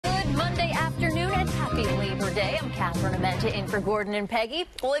Monday afternoon and happy Labor Day. I'm Catherine Amenta in for Gordon and Peggy.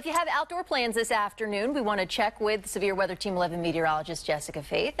 Well, if you have outdoor plans this afternoon, we want to check with Severe Weather Team 11 meteorologist Jessica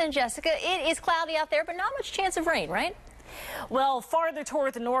Faith. And Jessica, it is cloudy out there, but not much chance of rain, right? Well, farther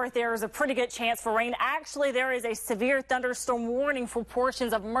toward the north, there is a pretty good chance for rain. Actually, there is a severe thunderstorm warning for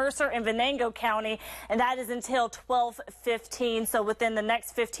portions of Mercer and Venango County, and that is until 12:15. So within the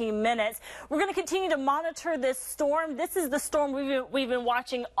next 15 minutes, we're going to continue to monitor this storm. This is the storm we've been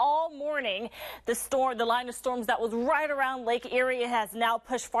watching all morning. The line of storms that was right around Lake Erie has now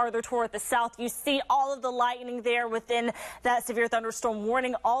pushed farther toward the south. You see all of the lightning there within that severe thunderstorm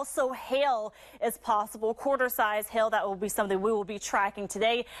warning. Also, hail is possible, quarter-size hail. That will be something we will be tracking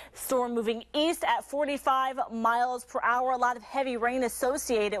today. Storm moving east at 45 miles per hour. A lot of heavy rain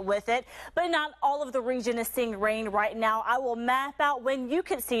associated with it, but not all of the region is seeing rain right now. I will map out when you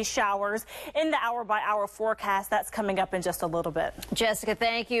can see showers in the hour-by-hour forecast. That's coming up in just a little bit. Jessica,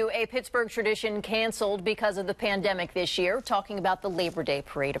 thank you. A Pittsburgh tradition canceled because of the pandemic this year. Talking about the Labor Day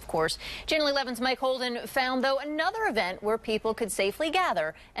parade, of course. Channel 11's Mike Holden found, though, another event where people could safely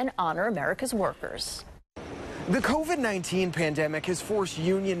gather and honor America's workers. The COVID-19 pandemic has forced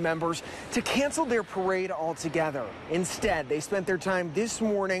union members to cancel their parade altogether. Instead, they spent their time this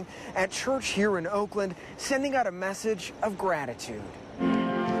morning at church here in Oakland, sending out a message of gratitude.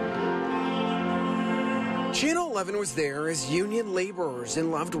 Channel 11 was there as union laborers and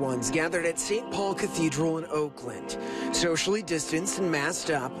loved ones gathered at St. Paul Cathedral in Oakland. Socially distanced and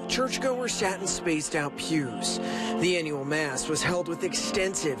masked up, churchgoers sat in spaced out pews. The annual mass was held with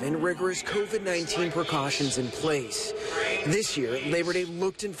extensive and rigorous COVID-19 precautions in place. This year, Labor Day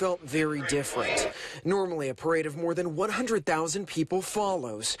looked and felt very different. Normally, a parade of more than 100,000 people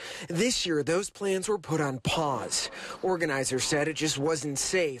follows. This year, those plans were put on pause. Organizers said it just wasn't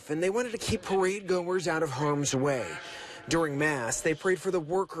safe, and they wanted to keep parade goers out of harm's way. During Mass, they prayed for the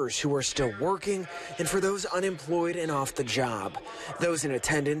workers who are still working and for those unemployed and off the job. Those in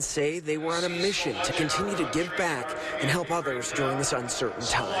attendance say they were on a mission to continue to give back and help others during this uncertain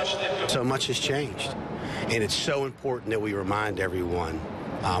time. So much has changed, and it's so important that we remind everyone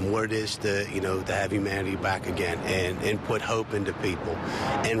what it is to have humanity back again and put hope into people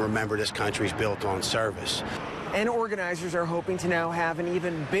and remember this country's built on service. And organizers are hoping to now have an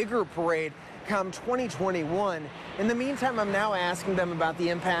even bigger parade come 2021. In the meantime, I'm now asking them about the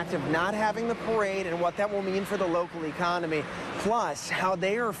impact of not having the parade and what that will mean for the local economy, plus how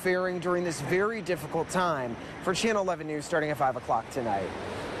they are faring during this very difficult time. For Channel 11 News starting at 5 o'clock tonight.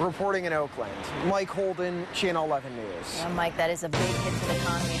 Reporting in Oakland, Mike Holden, Channel 11 News. Yeah, Mike, that is a big hit to the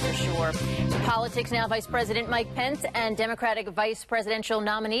economy for sure. Politics now, Vice President Mike Pence and Democratic Vice Presidential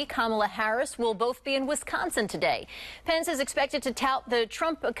nominee Kamala Harris will both be in Wisconsin today. Pence is expected to tout the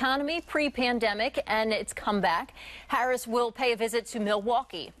Trump economy pre-pandemic and its comeback. Harris will pay a visit to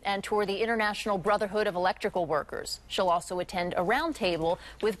Milwaukee and tour the International Brotherhood of Electrical Workers. She'll also attend a roundtable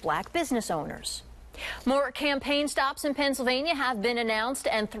with black business owners. More campaign stops in Pennsylvania have been announced,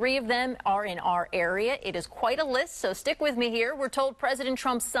 and 3 of them are in our area. It is quite a list, so stick with me here. We're told President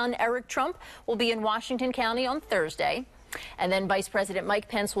Trump's son, Eric Trump, will be in Washington County on Thursday. And then Vice President Mike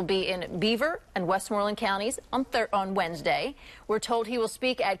Pence will be in Beaver and Westmoreland counties on Wednesday. We're told he will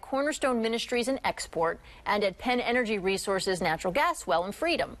speak at Cornerstone Ministries and Export and at Penn Energy Resources Natural Gas Well in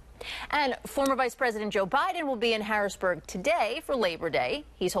Freedom. And former Vice President Joe Biden will be in Harrisburg today for Labor Day.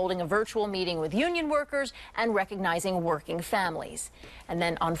 He's holding a virtual meeting with union workers and recognizing working families. And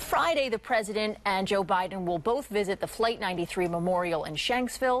then on Friday, the president and Joe Biden will both visit the Flight 93 Memorial in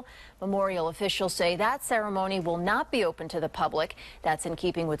Shanksville. Memorial officials say that ceremony will not be open to the public. That's in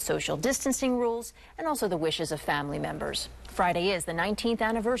keeping with social distancing rules and also the wishes of family members. Friday is the 19th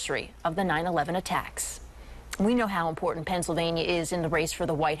anniversary of the 9/11 attacks. We know how important Pennsylvania is in the race for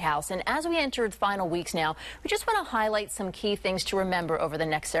the White House, and as we enter the final weeks now, we just want to highlight some key things to remember over the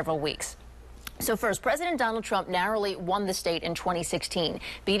next several weeks. So first, President Donald Trump narrowly won the state in 2016,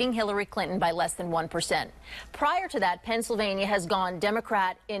 beating Hillary Clinton by less than 1%. Prior to that, Pennsylvania has gone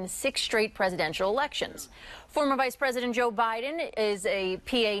Democrat in 6 straight presidential elections. Former Vice President Joe Biden is a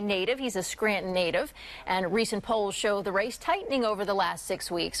PA native. He's a Scranton native. And recent polls show the race tightening over the last 6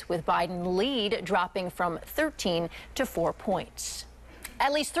 weeks, with Biden's lead dropping from 13 to 4 points.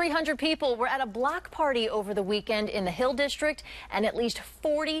 At least 300 people were at a block party over the weekend in the Hill District, and at least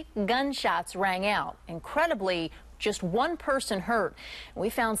 40 gunshots rang out. Incredibly, just 1 person hurt. We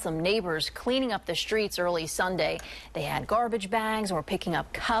found some neighbors cleaning up the streets early Sunday. They had garbage bags and were picking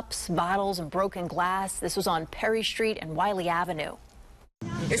up cups, bottles, and broken glass. This was on Perry Street and Wiley Avenue.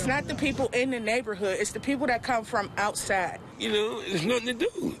 It's not the people in the neighborhood, it's the people that come from outside. You know, there's nothing to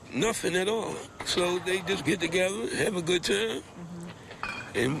do, nothing at all. So they just get together, have a good time.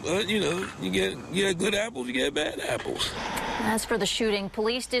 And, you know, you get good apples, you get bad apples. As for the shooting,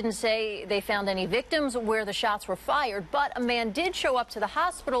 police didn't say they found any victims where the shots were fired, but a man did show up to the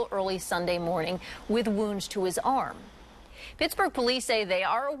hospital early Sunday morning with wounds to his arm. Pittsburgh police say they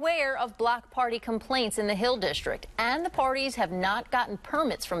are aware of block party complaints in the Hill District, and the parties have not gotten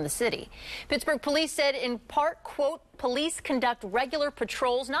permits from the city. Pittsburgh police said in part, quote, police conduct regular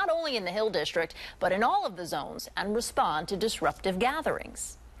patrols not only in the Hill District, but in all of the zones and respond to disruptive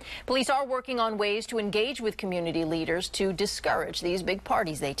gatherings. Police are working on ways to engage with community leaders to discourage these big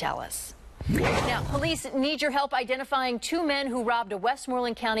parties, they tell us. Now, police need your help identifying two men who robbed a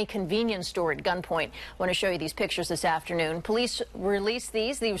Westmoreland County convenience store at gunpoint. I want to show you these pictures this afternoon. Police released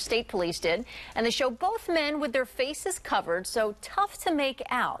these, the state police did, and they show both men with their faces covered, so tough to make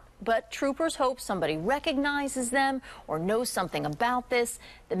out. But troopers hope somebody recognizes them or knows something about this.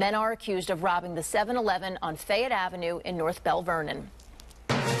 The men are accused of robbing the 7-Eleven on Fayette Avenue in North Bell Vernon.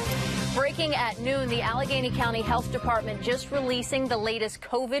 Breaking at noon, the Allegheny County Health Department just releasing the latest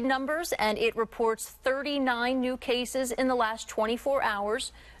COVID numbers, and it reports 39 new cases in the last 24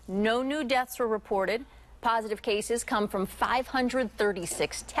 hours. No new deaths were reported. Positive cases come from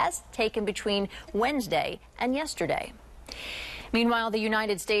 536 tests taken between Wednesday and yesterday. Meanwhile, the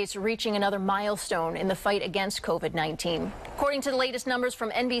United States reaching another milestone in the fight against COVID-19. According to the latest numbers from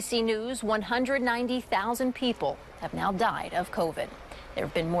NBC News, 190,000 people have now died of COVID. There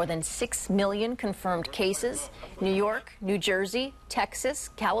have been more than 6 million confirmed cases. New York, New Jersey, Texas,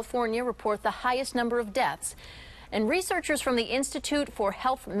 California report the highest number of deaths. And researchers from the Institute for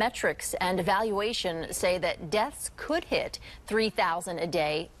Health Metrics and Evaluation say that deaths could hit 3,000 a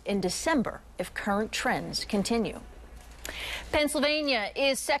day in December if current trends continue. Pennsylvania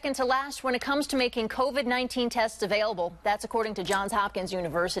is second to last when it comes to making COVID-19 tests available. That's according to Johns Hopkins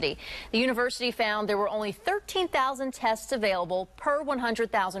University. The university found there were only 13,000 tests available per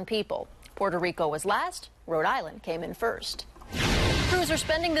 100,000 people. Puerto Rico was last. Rhode Island came in first. Crews are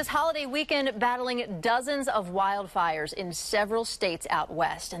spending this holiday weekend battling dozens of wildfires in several states out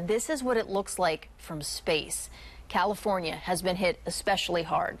west. And this is what it looks like from space. California has been hit especially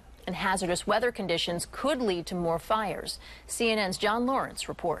hard, and hazardous weather conditions could lead to more fires. CNN's John Lawrence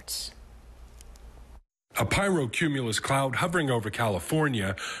reports. A pyrocumulus cloud hovering over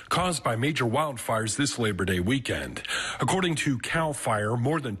California caused by major wildfires this Labor Day weekend. According to CAL FIRE,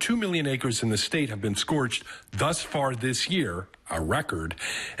 more than 2 million acres in the state have been scorched thus far this year, a record,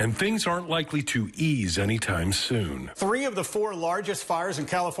 and things aren't likely to ease anytime soon. 3 of the 4 largest fires in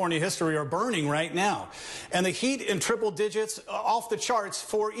California history are burning right now, and the heat in triple digits off the charts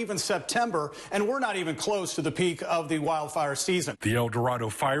for even September, and we're not even close to the peak of the wildfire season. The El Dorado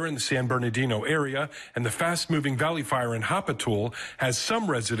fire in the San Bernardino area and the fast-moving Valley fire in Hapatool has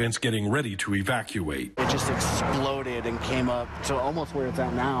some residents getting ready to evacuate. It just exploded and came up to almost where it's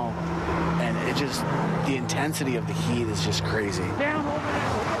at now, and the intensity of the heat is just crazy. Down over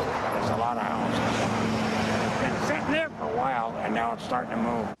there, there's a lot of houses. It's been sitting there for a while, and now it's starting to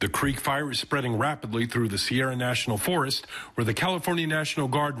move. The Creek Fire is spreading rapidly through the Sierra National Forest, where the California National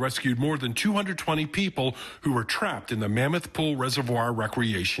Guard rescued more than 220 people who were trapped in the Mammoth Pool Reservoir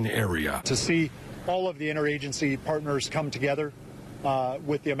Recreation Area. To see all of the interagency partners come together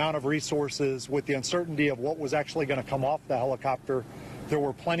with the amount of resources, with the uncertainty of what was actually going to come off the helicopter, there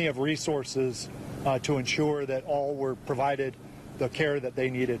were plenty of resources to ensure that all were provided the care that they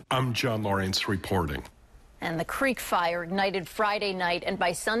needed. I'm John Lawrence reporting. And the Creek Fire ignited Friday night and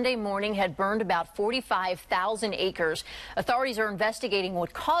by Sunday morning had burned about 45,000 acres. Authorities are investigating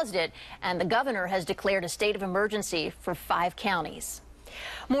what caused it, and the governor has declared a state of emergency for 5 counties.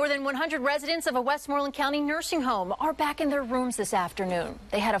 More than 100 residents of a Westmoreland County nursing home are back in their rooms this afternoon.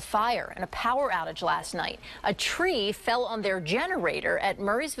 They had a fire and a power outage last night. A tree fell on their generator at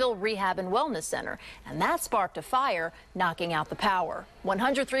Murraysville Rehab and Wellness Center, and that sparked a fire, knocking out the power.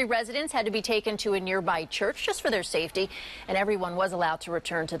 103 residents had to be taken to a nearby church just for their safety, and everyone was allowed to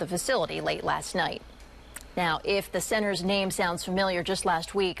return to the facility late last night. Now, if the center's name sounds familiar, just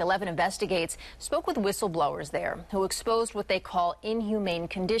last week, 11 Investigates spoke with whistleblowers there who exposed what they call inhumane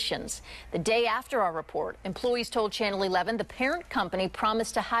conditions. The day after our report, employees told Channel 11 the parent company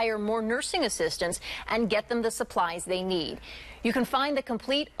promised to hire more nursing assistants and get them the supplies they need. You can find the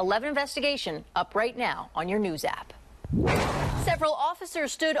complete 11 investigation up right now on your news app. Several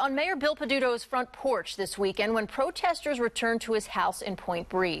officers stood on Mayor Bill Peduto's front porch this weekend when protesters returned to his house in Point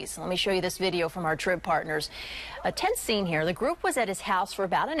Breeze. Let me show you this video from our Trib partners. A tense scene here. The group was at his house for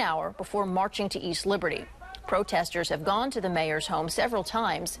about an hour before marching to East Liberty. Protesters have gone to the mayor's home several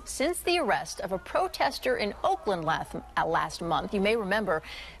times since the arrest of a protester in Oakland last month. You may remember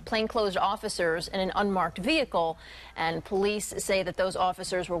plainclothes officers in an unmarked vehicle, and police say that those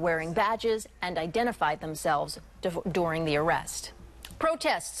officers were wearing badges and identified themselves during the arrest.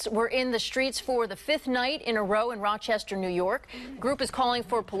 Protests were in the streets for the 5th night in a row in Rochester, New York. The group is calling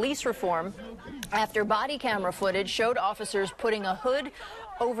for police reform after body camera footage showed officers putting a hood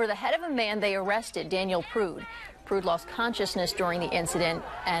over the head of a man they arrested, Daniel Prude. Prude lost consciousness during the incident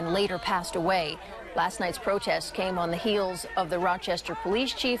and later passed away. Last night's protest came on the heels of the Rochester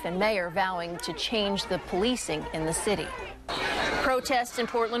police chief and mayor vowing to change the policing in the city. Protests in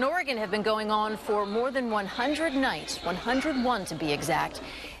Portland, Oregon have been going on for more than 100 nights, 101 to be exact.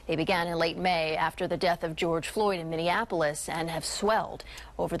 They began in late May after the death of George Floyd in Minneapolis and have swelled.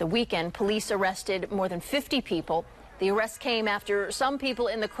 Over the weekend, police arrested more than 50 people. The arrest came after some people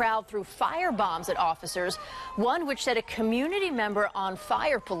in the crowd threw fire bombs at officers, one which set a community member on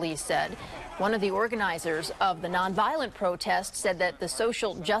fire, police said. One of the organizers of the nonviolent protest said that the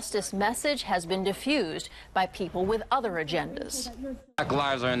social justice message has been diffused by people with other agendas. Black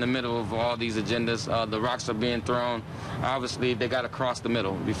lives are in the middle of all these agendas. The rocks are being thrown. Obviously, they got to cross the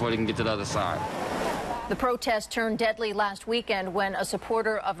middle before they can get to the other side. The protest turned deadly last weekend when a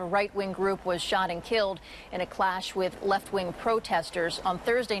supporter of a right-wing group was shot and killed in a clash with left-wing protesters. On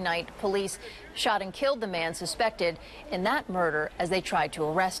Thursday night, police shot and killed the man suspected in that murder as they tried to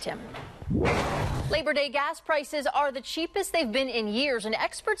arrest him. Labor Day gas prices are the cheapest they've been in years, and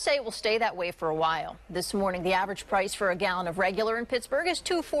experts say it will stay that way for a while. This morning, the average price for a gallon of regular in Pittsburgh is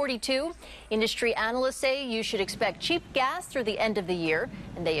 $2.42. Industry analysts say you should expect cheap gas through the end of the year,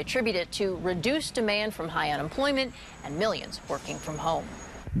 and they attribute it to reduced demand from high unemployment and millions working from home.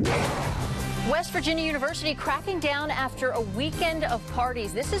 West Virginia University cracking down after a weekend of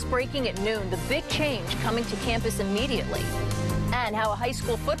parties. This is breaking at noon. The big change coming to campus immediately. And how a high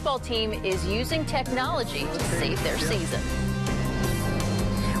school football team is using technology to save their season.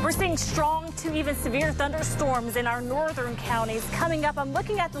 We're seeing strong to even severe thunderstorms in our northern counties coming up. I'm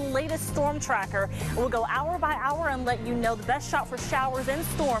looking at the latest storm tracker. We'll go hour by hour and let you know the best shot for showers and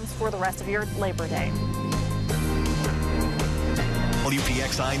storms for the rest of your Labor Day.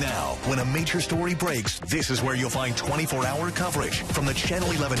 WPXI Now. When a major story breaks, this is where you'll find 24-hour coverage. From the Channel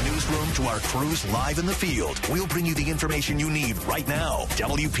 11 newsroom to our crews live in the field, we'll bring you the information you need right now.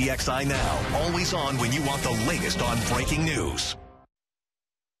 WPXI Now. Always on when you want the latest on breaking news.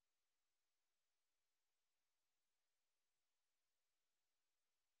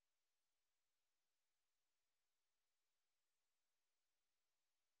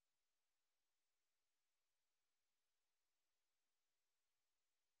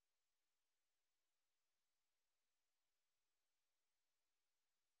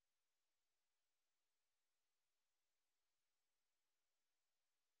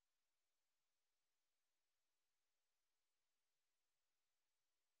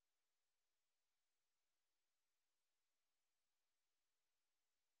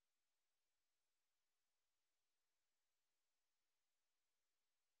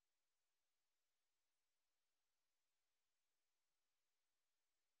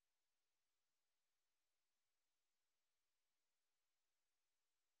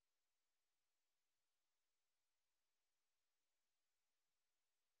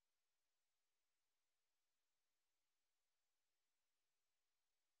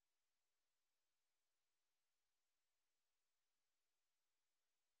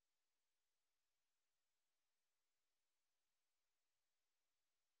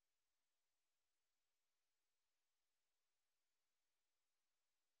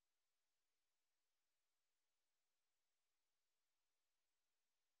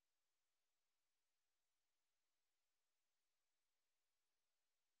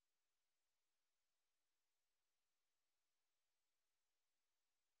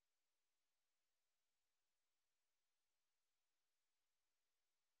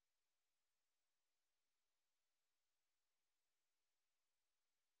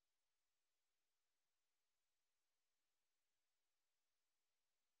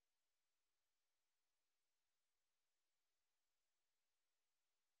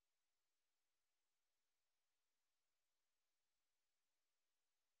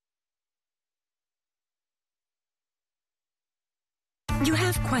 You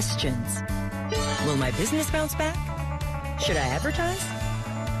have questions. Will my business bounce back? Should I advertise?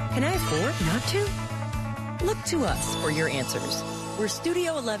 Can I afford not to? Look to us for your answers. We're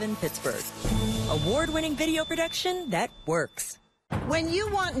Studio 11 Pittsburgh. Award-winning video production that works. When you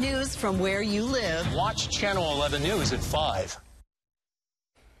want news from where you live, watch Channel 11 News at 5.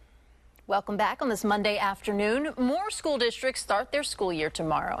 Welcome back on this Monday afternoon. More school districts start their school year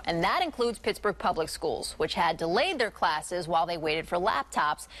tomorrow, and that includes Pittsburgh Public Schools, which had delayed their classes while they waited for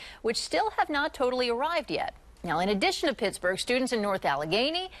laptops, which still have not totally arrived yet. Now, in addition to Pittsburgh, students in North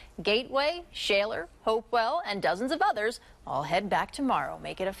Allegheny, Gateway, Shaler, Hopewell, and dozens of others all head back tomorrow.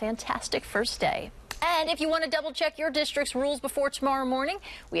 Make it a fantastic first day. And if you want to double-check your district's rules before tomorrow morning,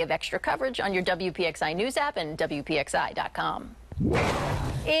 we have extra coverage on your WPXI News app and WPXI.com.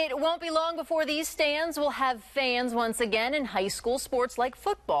 It won't be long before these stands will have fans once again, and high school sports like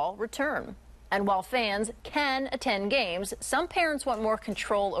football return. And while fans can attend games, some parents want more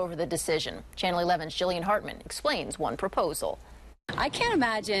control over the decision. Channel 11's Jillian Hartman explains one proposal. I can't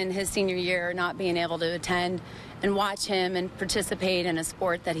imagine his senior year not being able to attend and watch him and participate in a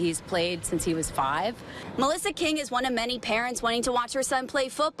sport that he's played since he was 5. Melissa King is one of many parents wanting to watch her son play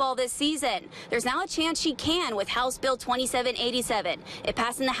football this season. There's now a chance she can with House Bill 2787. It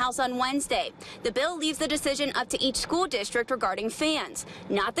passed in the House on Wednesday. The bill leaves the decision up to each school district regarding fans,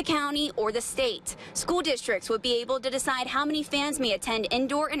 not the county or the state. School districts would be able to decide how many fans may attend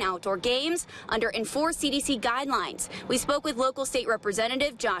indoor and outdoor games under enforced CDC guidelines. We spoke with local state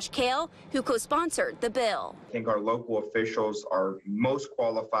Representative Josh Kale, who co-sponsored the bill. I think our local officials are most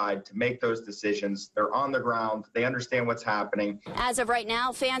qualified to make those decisions. They're on the ground. They understand what's happening. As of right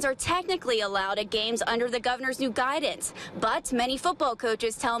now, fans are technically allowed at games under the governor's new guidance. But many football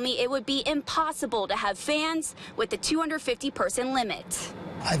coaches tell me it would be impossible to have fans with the 250-person limit.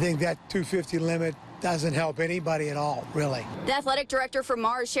 I think that 250 limit doesn't help anybody at all, really. The athletic director for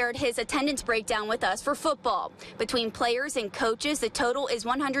Mars shared his attendance breakdown with us for football. Between players and coaches, the total is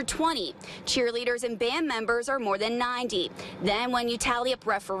 120. Cheerleaders and band members are more than 90. Then when you tally up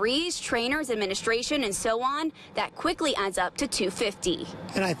referees, trainers, administration, and so on, that quickly adds up to 250.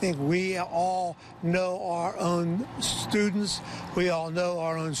 And I think we all know our own students. We all know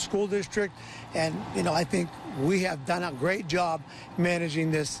our own school district. And, I think we have done a great job managing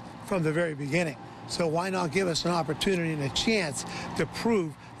this from the very beginning. So why not give us an opportunity and a chance to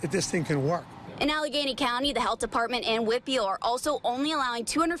prove that this thing can work? In Allegheny County, the health department and WPIAL are also only allowing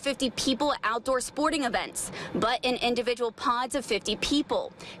 250 people at outdoor sporting events, but in individual pods of 50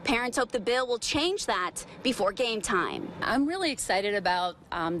 people. Parents hope the bill will change that before game time. I'm really excited about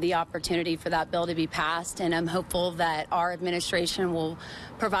the opportunity for that bill to be passed, and I'm hopeful that our administration will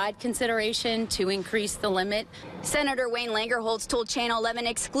provide consideration to increase the limit. Senator Wayne Langerholtz told Channel 11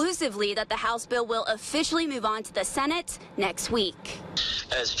 exclusively that the House bill will officially move on to the Senate next week.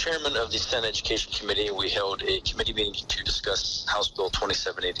 As chairman of the Senate Education Committee, we held a committee meeting to discuss House Bill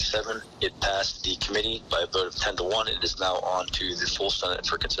 2787. It passed the committee by a vote of 10-1. It is now on to the full Senate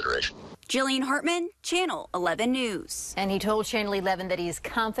for consideration. Jillian Hartman, Channel 11 News. And he told Channel 11 that he is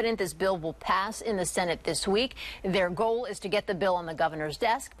confident this bill will pass in the Senate this week. Their goal is to get the bill on the governor's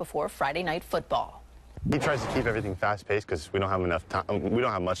desk before Friday night football. He tries to keep everything fast-paced because we don't have enough time. We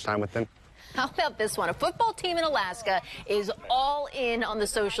don't have much time with him. How about this one? A football team in Alaska is all in on the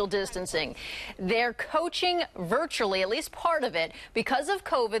social distancing. They're coaching virtually, at least part of it. Because of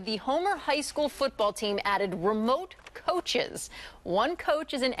COVID, the Homer High School football team added remote coaches. One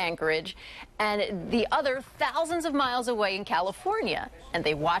coach is in Anchorage and the other thousands of miles away in California. And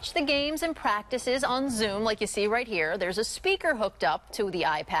they watch the games and practices on Zoom like you see right here. There's a speaker hooked up to the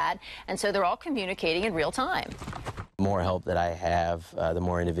iPad, and so they're all communicating in real time. The more help that I have, the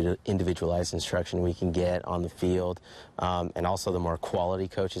more individualized instruction we can get on the field, and also the more quality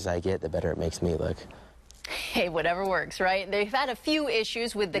coaches I get, the better it makes me look. Hey, whatever works, right? They've had a few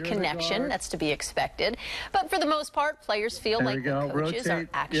issues with the connection. That's to be expected. But for the most part, players feel like the coaches are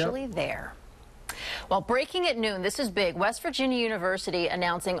actually there. Well, breaking at noon, this is big. West Virginia University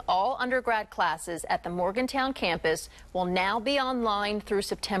announcing all undergrad classes at the Morgantown campus will now be online through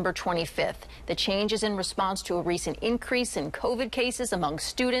September 25th. The change is in response to a recent increase in COVID cases among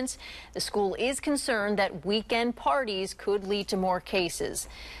students. The school is concerned that weekend parties could lead to more cases.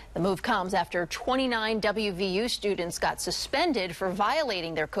 The move comes after 29 WVU students got suspended for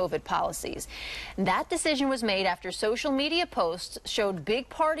violating their COVID policies. That decision was made after social media posts showed big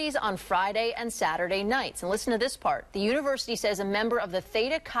parties on Friday and Saturday nights. And listen to this part. The university says a member of the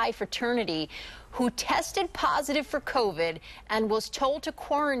Theta Chi fraternity who tested positive for COVID and was told to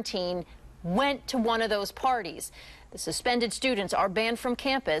quarantine went to one of those parties. The suspended students are banned from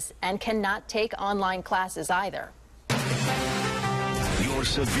campus and cannot take online classes either. Your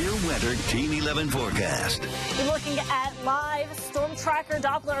severe weather Team 11 forecast. We're looking at live storm Tracker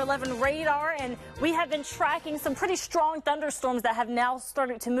Doppler 11 radar, and we have been tracking some pretty strong thunderstorms that have now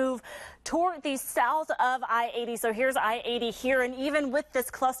started to move toward the south of I-80. So here's I-80 here, and even with this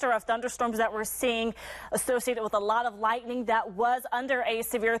cluster of thunderstorms that we're seeing associated with a lot of lightning, that was under a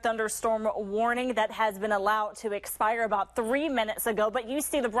severe thunderstorm warning that has been allowed to expire about 3 minutes ago. But you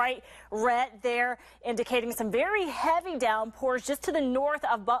see the bright red there indicating some very heavy downpours just to the north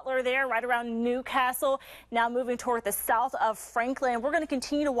of Butler there, right around Newcastle. Now moving toward the south of Franklin. We're going to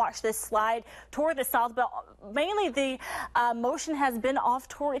continue to watch this slide toward the south, but mainly the motion has been off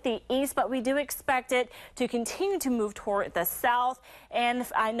toward the east, but we do expect it to continue to move toward the south. And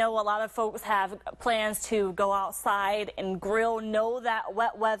I know a lot of folks have plans to go outside and grill. Know that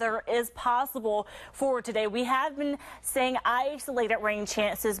wet weather is possible for today. We have been saying isolated rain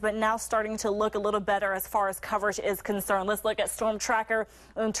chances, but now starting to look a little better as far as coverage is concerned. Let's look at Storm Tracker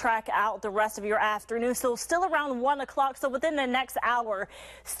and track out the rest of your afternoon. So still around 1 o'clock, so within the next hour,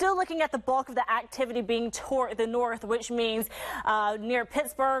 still looking at the bulk of the activity being toward the north, which means near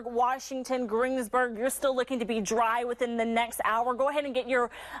Pittsburgh, Washington, Greensburg, you're still looking to be dry within the next hour. Go ahead and get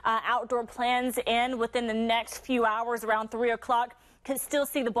your outdoor plans in within the next few hours. Around 3 o'clock. Can still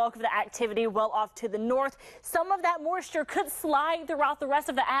see the bulk of the activity well off to the north. Some of that moisture could slide throughout the rest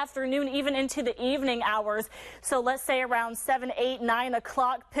of the afternoon, even into the evening hours. So let's say around 7, 8, 9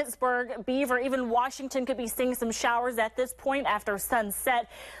 o'clock, Pittsburgh, Beaver, even Washington could be seeing some showers at this point after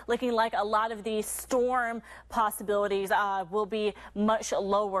sunset. Looking like a lot of the storm possibilities will be much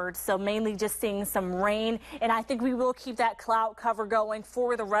lowered. So mainly just seeing some rain. And I think we will keep that cloud cover going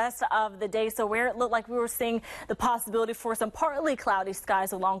for the rest of the day. So where it looked like we were seeing the possibility for some partly cloudy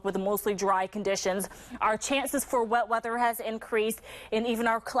skies along with mostly dry conditions, our chances for wet weather has increased, and even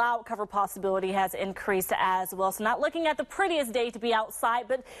our cloud cover possibility has increased as well. So not looking at the prettiest day to be outside,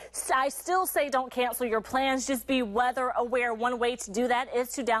 but I still say don't cancel your plans. Just be weather aware. One way to do that is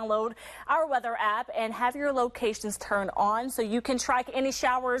to download our weather app and have your locations turned on so you can track any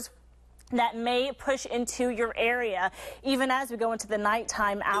showers that may push into your area even as we go into the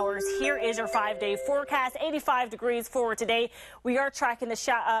nighttime hours. Here is your 5-day forecast. 85 degrees for today. We are tracking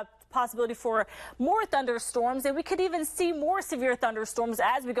the possibility for more thunderstorms, and we could even see more severe thunderstorms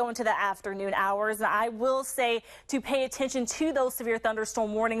as we go into the afternoon hours. And I will say to pay attention to those severe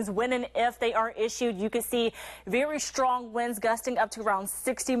thunderstorm warnings when and if they are issued. You can see very strong winds gusting up to around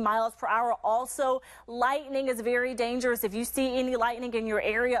 60 miles per hour. Also, lightning is very dangerous. If you see any lightning in your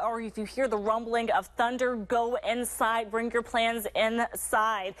area or if you hear the rumbling of thunder, go inside. Bring your plans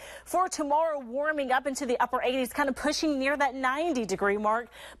inside. For tomorrow, warming up into the upper 80s, kind of pushing near that 90-degree mark,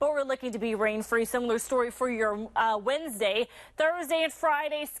 but we're looking to be rain-free. Similar story for your Wednesday. Thursday and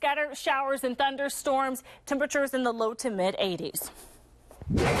Friday, scattered showers and thunderstorms. Temperatures in the low to mid 80s.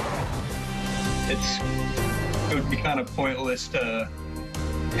 It would be kind of pointless to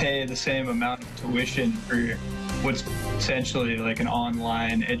pay the same amount of tuition for what's essentially like an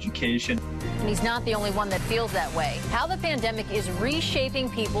online education. And he's not the only one that feels that way. How the pandemic is reshaping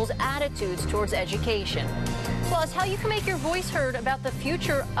people's attitudes towards education. Plus, how you can make your voice heard about the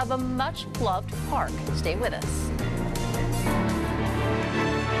future of a much-loved park. Stay with us.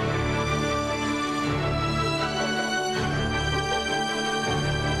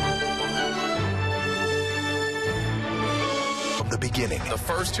 The beginning. The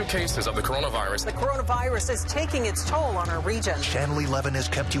first 2 cases of the coronavirus. The coronavirus is taking its toll on our region. Channel 11 has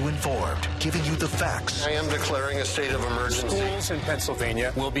kept you informed, giving you the facts. I am declaring a state of emergency. Schools in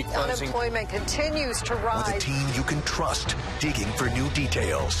Pennsylvania will be closing. Unemployment continues to rise. With a team you can trust, digging for new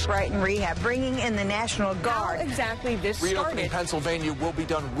details. Brighton Rehab, bringing in the National Guard. How exactly this Reopening started. Pennsylvania will be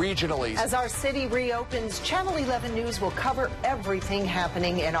done regionally. As our city reopens, Channel 11 News will cover everything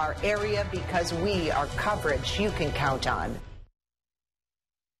happening in our area because we are coverage you can count on.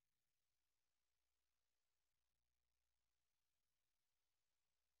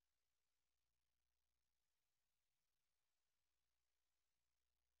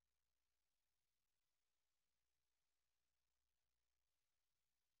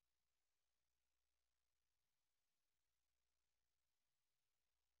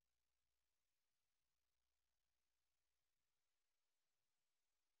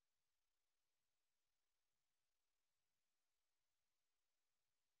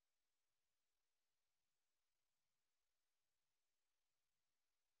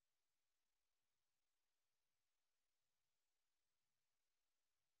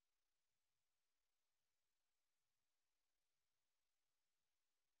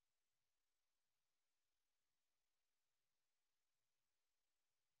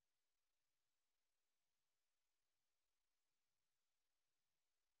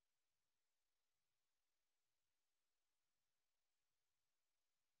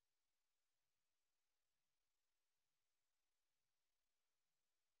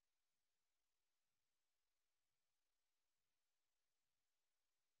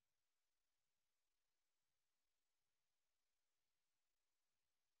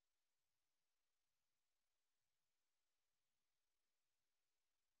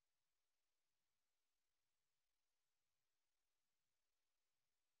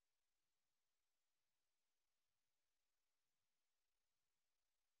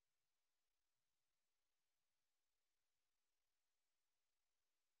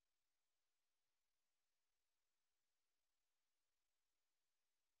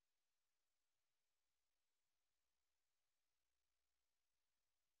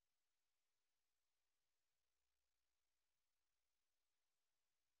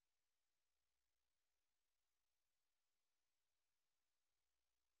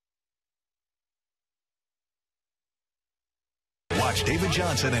 Watch David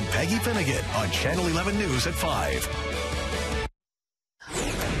Johnson and Peggy Finnegan on Channel 11 News at 5.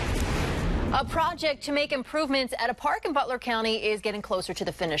 A project to make improvements at a park in Butler County is getting closer to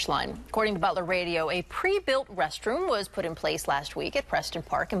the finish line. According to Butler Radio, a pre-built restroom was put in place last week at Preston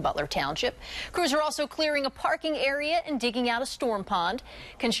Park in Butler Township. Crews are also clearing a parking area and digging out a storm pond.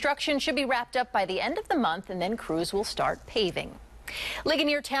 Construction should be wrapped up by the end of the month, and then crews will start paving.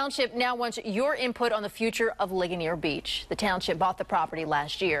 Ligonier Township now wants your input on the future of Ligonier Beach. The township bought the property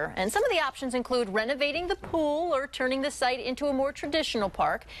last year, and some of the options include renovating the pool or turning the site into a more traditional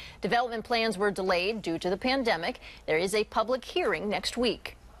park. Development plans were delayed due to the pandemic. There is a public hearing next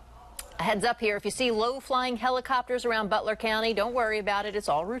week. A heads up here, if you see low-flying helicopters around Butler County, don't worry about it. It's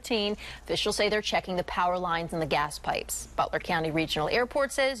all routine. Officials say they're checking the power lines and the gas pipes. Butler County Regional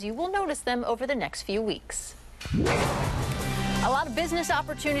Airport says you will notice them over the next few weeks. A lot of business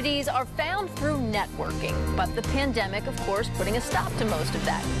opportunities are found through networking, but the pandemic, of course, putting a stop to most of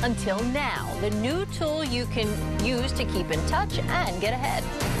that. Until now, the new tool you can use to keep in touch and get ahead.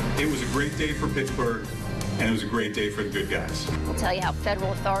 It was a great day for Pittsburgh, and it was a great day for the good guys. We'll tell you how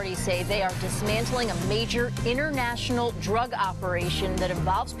federal authorities say they are dismantling a major international drug operation that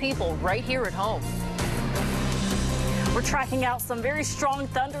involves people right here at home. We're tracking out some very strong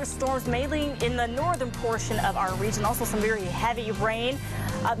thunderstorms, mainly in the northern portion of our region. Also some very heavy rain.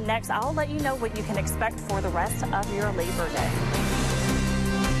 Up next, I'll let you know what you can expect for the rest of your Labor Day.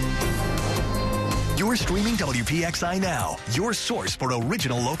 You're streaming WPXI Now, your source for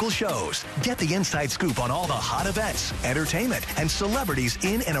original local shows. Get the inside scoop on all the hot events, entertainment, and celebrities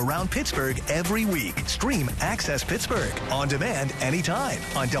in and around Pittsburgh every week. Stream Access Pittsburgh on demand anytime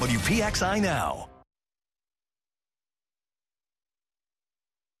on WPXI Now.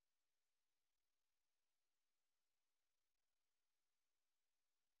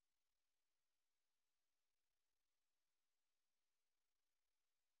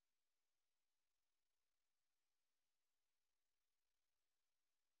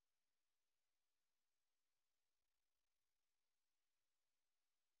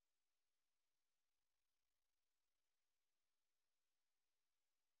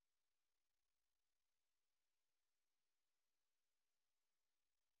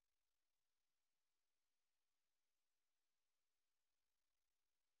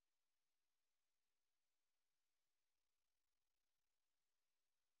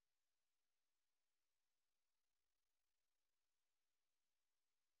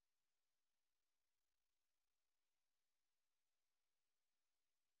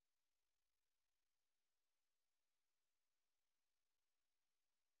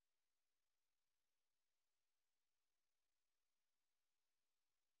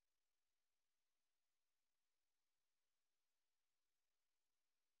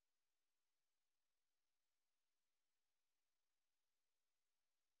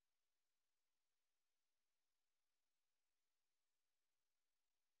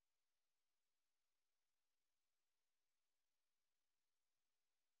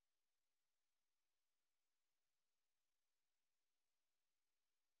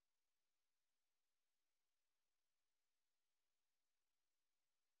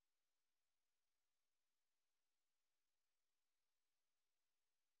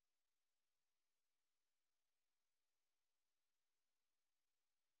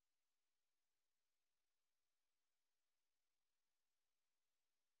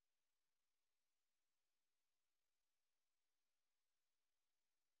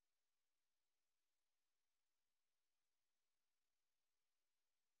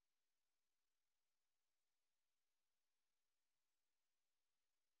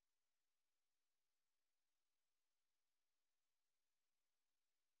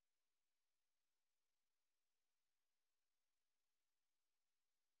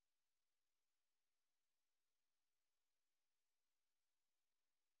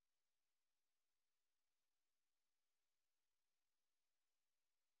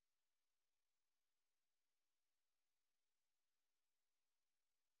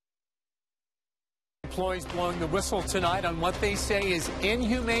 Employees blowing the whistle tonight on what they say is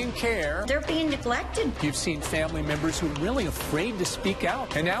inhumane care. They're being neglected. You've seen family members who are really afraid to speak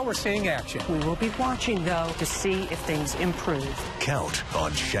out, and now we're seeing action. We will be watching, though, to see if things improve. Count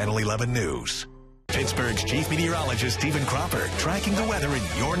on Channel 11 News. Pittsburgh's chief meteorologist, Stephen Cropper, tracking the weather in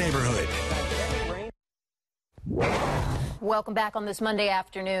your neighborhood. Welcome back on this Monday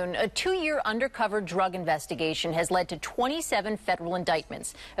afternoon. A 2-year undercover drug investigation has led to 27 federal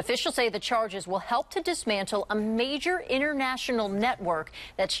indictments. Officials say the charges will help to dismantle a major international network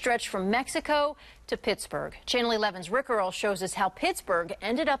that stretched from Mexico to Pittsburgh. Channel 11's Rick Earl shows us how Pittsburgh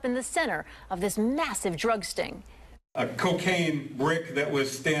ended up in the center of this massive drug sting. A cocaine brick that was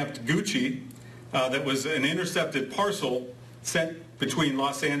stamped Gucci, that was an intercepted parcel sent between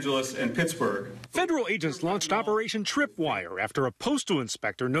Los Angeles and Pittsburgh. Federal agents launched Operation Tripwire after a postal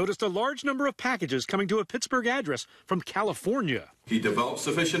inspector noticed a large number of packages coming to a Pittsburgh address from California. He developed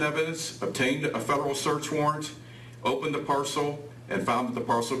sufficient evidence, obtained a federal search warrant, opened the parcel, and found that the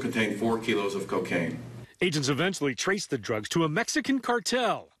parcel contained 4 kilos of cocaine. Agents eventually traced the drugs to a Mexican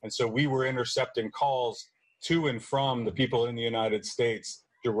cartel. And so we were intercepting calls to and from the people in the United States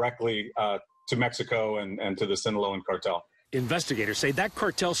directly to Mexico and to the Sinaloan cartel. Investigators say that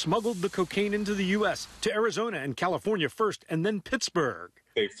cartel smuggled the cocaine into the U.S., to Arizona and California first, and then Pittsburgh.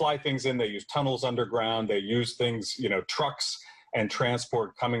 They fly things in, they use tunnels underground, they use things, trucks and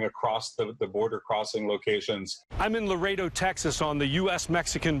transport coming across the border crossing locations. I'm in Laredo, Texas, on the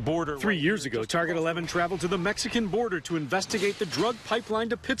U.S.-Mexican border. 3 years ago, Target 11 traveled to the Mexican border to investigate the drug pipeline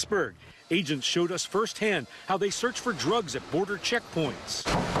to Pittsburgh. Agents showed us firsthand how they search for drugs at border checkpoints.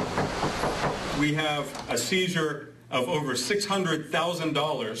 We have a seizure of over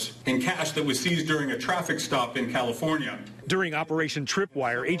 $600,000 in cash that was seized during a traffic stop in California. During Operation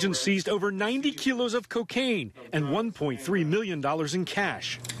Tripwire, agents seized over 90 kilos of cocaine and $1.3 million in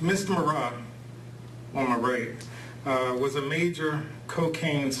cash. Mr. Murat, on my right, was a major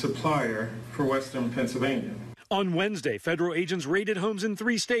cocaine supplier for Western Pennsylvania. On Wednesday, federal agents raided homes in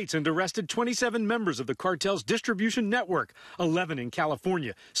 3 states and arrested 27 members of the cartel's distribution network, 11 in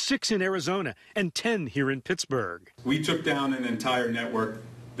California, 6 in Arizona, and 10 here in Pittsburgh. We took down an entire network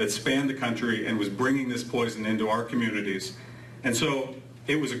that spanned the country and was bringing this poison into our communities. And so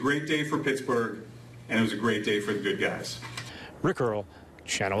it was a great day for Pittsburgh, and it was a great day for the good guys. Rick Earl,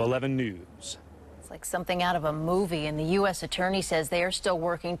 Channel 11 News. Like something out of a movie, and the U.S. attorney says they are still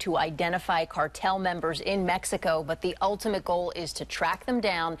working to identify cartel members in Mexico, but the ultimate goal is to track them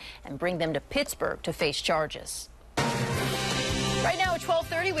down and bring them to Pittsburgh to face charges. Right now at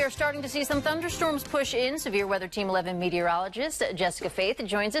 12:30, we are starting to see some thunderstorms push in. Severe Weather Team 11 meteorologist Jessica Faith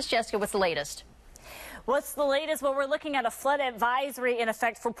joins us. Jessica, what's the latest? What's the latest? Well, we're looking at a flood advisory in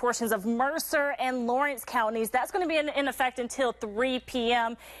effect for portions of Mercer and Lawrence counties. That's going to be in effect until 3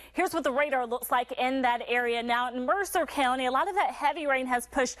 p.m. Here's what the radar looks like in that area. Now, in Mercer County, a lot of that heavy rain has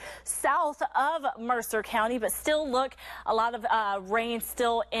pushed south of Mercer County, but still look, a lot of rain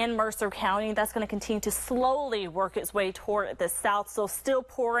still in Mercer County. That's going to continue to slowly work its way toward the south, so still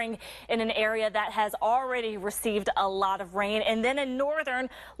pouring in an area that has already received a lot of rain. And then in northern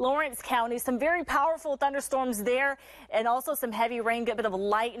Lawrence County, some very powerful thunderstorms there, and also some heavy rain, get a bit of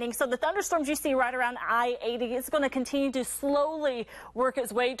lightning. So the thunderstorms you see right around I-80, it's going to continue to slowly work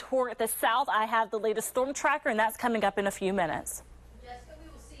its way toward the south. I have the latest storm tracker, and that's coming up in a few minutes.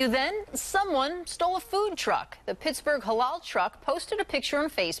 Then someone stole a food truck. The Pittsburgh Halal truck posted a picture on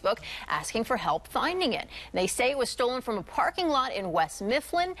Facebook asking for help finding it. They say it was stolen from a parking lot in West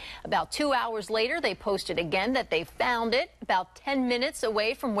Mifflin. About 2 hours later, they posted again that they found it about 10 minutes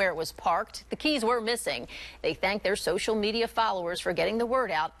away from where it was parked. The keys were missing. They thanked their social media followers for getting the word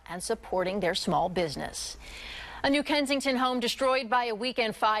out and supporting their small business. A New Kensington home destroyed by a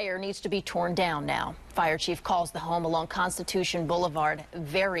weekend fire needs to be torn down now. Fire chief calls the home along Constitution Boulevard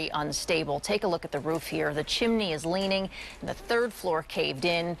very unstable. Take a look at the roof here. The chimney is leaning and the 3rd floor caved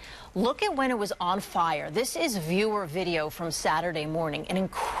in. Look at when it was on fire. This is viewer video from Saturday morning. An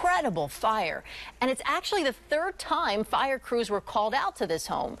incredible fire. And it's actually the 3rd time fire crews were called out to this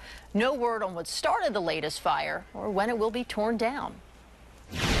home. No word on what started the latest fire or when it will be torn down.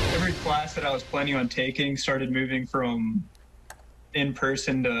 Every class that I was planning on taking started moving from in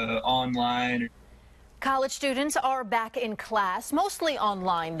person to online. College students are back in class, mostly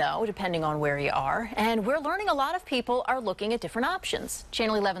online, though, depending on where you are. And we're learning a lot of people are looking at different options.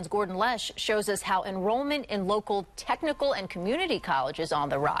 Channel 11's Gordon Lesh shows us how enrollment in local technical and community colleges is on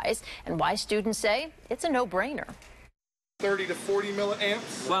the rise and why students say it's a no-brainer. 30 to 40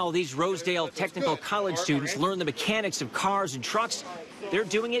 milliamps. While these Rosedale Technical College students learn the mechanics of cars and trucks, they're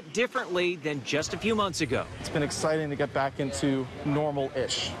doing it differently than just a few months ago. It's been exciting to get back into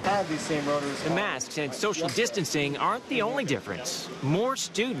normal-ish. Have these same rotors. The masks and social distancing aren't the only difference. More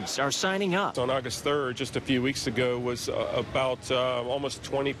students are signing up. On August 3rd, just a few weeks ago, was about almost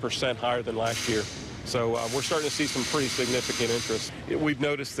 20% higher than last year. So we're starting to see some pretty significant interest. We've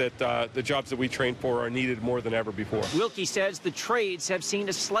noticed that the jobs that we train for are needed more than ever before. Wilkie says the trades have seen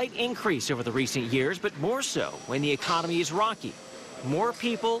a slight increase over the recent years, but more so when the economy is rocky. more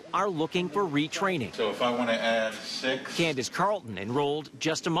people are looking for retraining. So if I want to add 6. Candace Carlton enrolled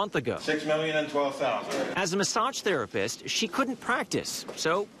just a month ago. 6,012,000. As a massage therapist, she couldn't practice,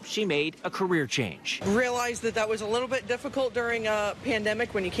 so she made a career change. Realized that was a little bit difficult during a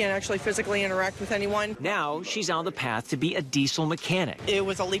pandemic when you can't actually physically interact with anyone. Now she's on the path to be a diesel mechanic. It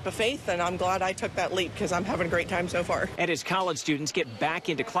was a leap of faith, and I'm glad I took that leap because I'm having a great time so far. And as college students get back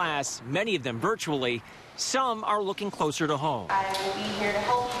into class, many of them virtually, some are looking closer to home. I will be here to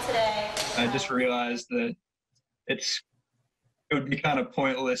help you today. I just realized that it would be kind of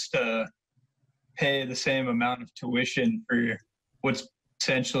pointless to pay the same amount of tuition for what's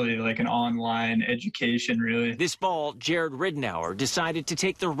essentially like an online education, really. This fall, Jared Ridenour decided to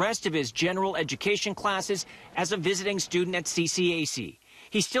take the rest of his general education classes as a visiting student at CCAC.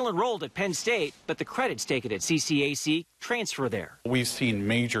 He's still enrolled at Penn State, but the credits taken at CCAC transfer there. We've seen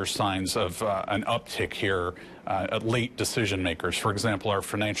major signs of an uptick here at late decision makers. For example, our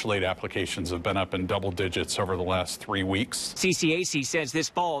financial aid applications have been up in double digits over the last 3 weeks. CCAC says this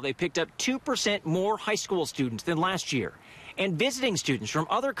fall they picked up 2% more high school students than last year. And visiting students from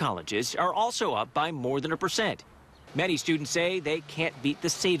other colleges are also up by more than 1%. Many students say they can't beat the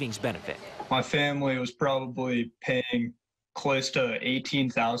savings benefit. My family was probably paying close to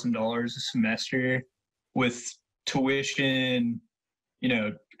 $18,000 a semester with tuition,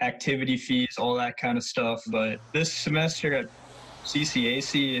 activity fees, all that kind of stuff. But this semester at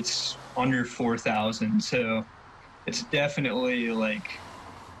CCAC, it's under $4,000. So it's definitely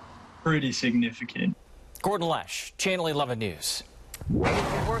pretty significant. Gordon Lesh, Channel 11 News.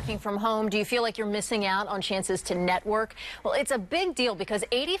 If you're working from home, do you feel like you're missing out on chances to network? Well, it's a big deal because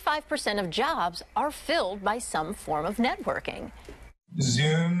 85% of jobs are filled by some form of networking.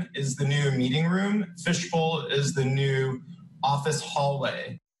 Zoom is the new meeting room. Fishbowl is the new office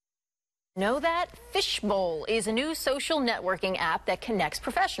hallway. Know that? Fishbowl is a new social networking app that connects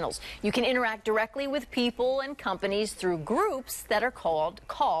professionals. You can interact directly with people and companies through groups that are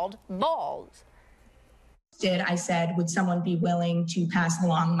called balls. I said, would someone be willing to pass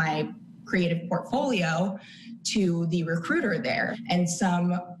along my creative portfolio to the recruiter there? And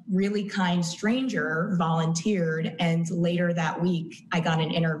some really kind stranger volunteered, and later that week I got an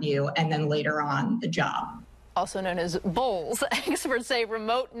interview, and then later on the job. Also known as bowls, experts say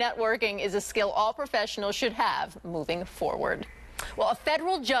remote networking is a skill all professionals should have moving forward. Well, a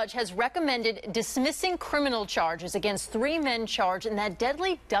federal judge has recommended dismissing criminal charges against 3 men charged in that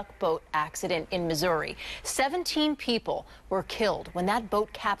deadly duck boat accident in Missouri. 17 people were killed when that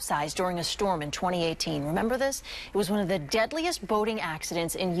boat capsized during a storm in 2018. Remember this? It was one of the deadliest boating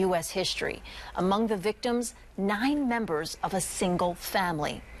accidents in U.S. history. Among the victims, 9 members of a single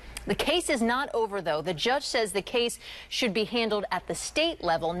family. The case is not over, though. The judge says the case should be handled at the state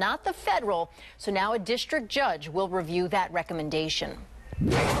level, not the federal. So now a district judge will review that recommendation.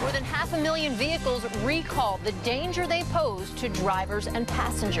 More than 500,000 vehicles recalled, the danger they pose to drivers and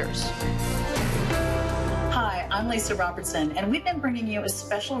passengers. Hi, I'm Lisa Robertson, and we've been bringing you a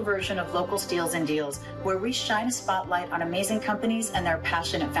special version of Local Steals and Deals, where we shine a spotlight on amazing companies and their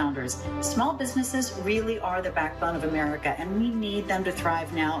passionate founders. Small businesses really are the backbone of America, and we need them to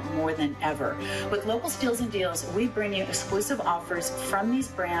thrive now more than ever. With Local Steals and Deals, we bring you exclusive offers from these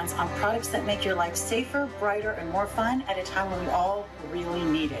brands on products that make your life safer, brighter, and more fun at a time when we all really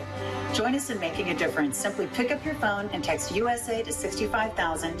need it. Join us in making a difference. Simply pick up your phone and text USA to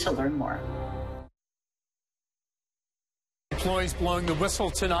 65,000 to learn more. Employees blowing the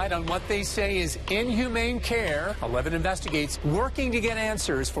whistle tonight on what they say is inhumane care. 11 investigates working to get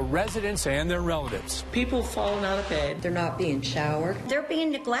answers for residents and their relatives. People falling out of bed. They're not being showered. They're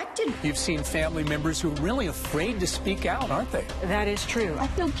being neglected. You've seen family members who are really afraid to speak out, aren't they? That is true. I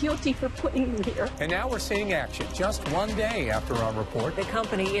feel guilty for putting them here. And now we're seeing action just one day after our report. The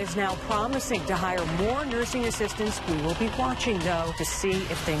company is now promising to hire more nursing assistants. We will be watching, though, to see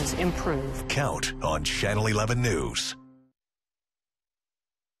if things improve. Count on Channel 11 News.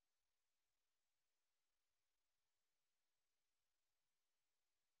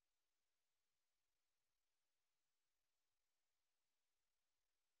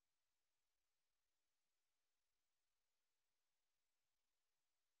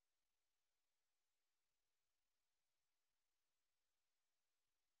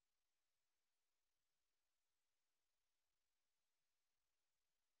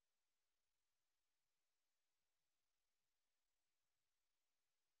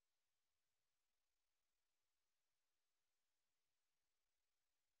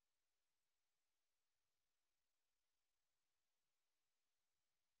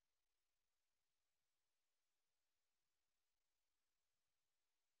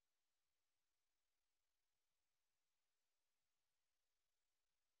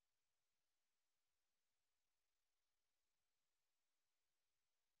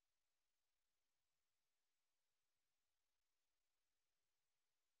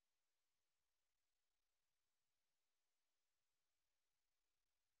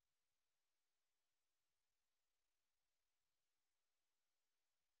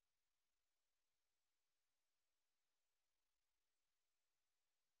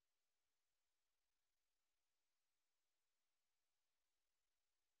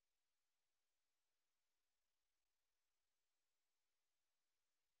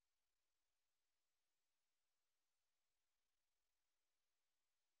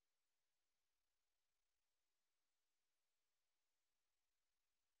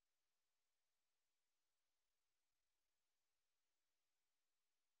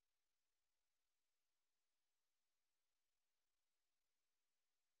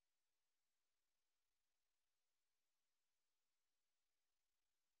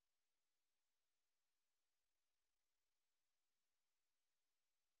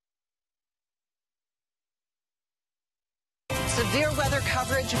 Severe weather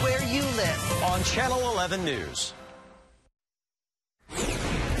coverage where you live on Channel 11 News.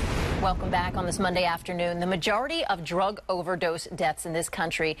 Welcome back on this Monday afternoon. The majority of drug overdose deaths in this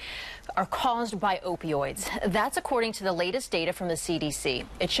country are caused by opioids. That's according to the latest data from the CDC.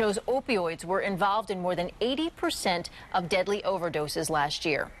 It shows opioids were involved in more than 80% of deadly overdoses last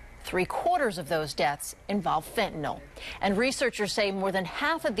year. 3/4 of those deaths involve fentanyl. And researchers say more than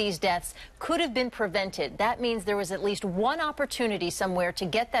half of these deaths could have been prevented. That means there was at least one opportunity somewhere to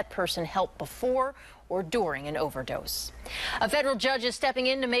get that person help before or during an overdose. A federal judge is stepping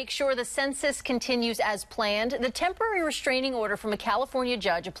in to make sure the census continues as planned. The temporary restraining order from a California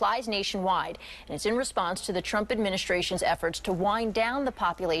judge applies nationwide, and it's in response to the Trump administration's efforts to wind down the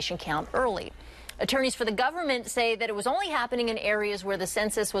population count early. Attorneys for the government say that it was only happening in areas where the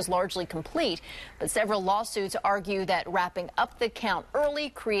census was largely complete, but several lawsuits argue that wrapping up the count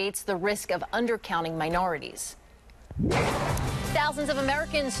early creates the risk of undercounting minorities. Thousands of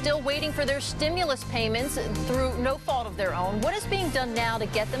Americans still waiting for their stimulus payments through no fault of their own. What is being done now to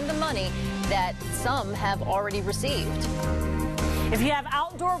get them the money that some have already received? If you have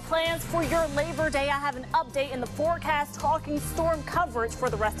outdoor plans for your Labor Day, I have an update in the forecast talking storm coverage for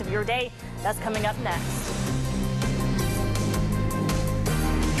the rest of your day. That's coming up next.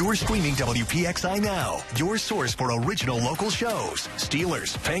 You're streaming WPXI Now, your source for original local shows,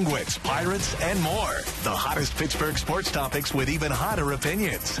 Steelers, Penguins, Pirates, and more. The hottest Pittsburgh sports topics with even hotter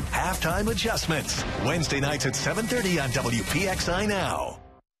opinions. Halftime adjustments. Wednesday nights at 7:30 on WPXI Now.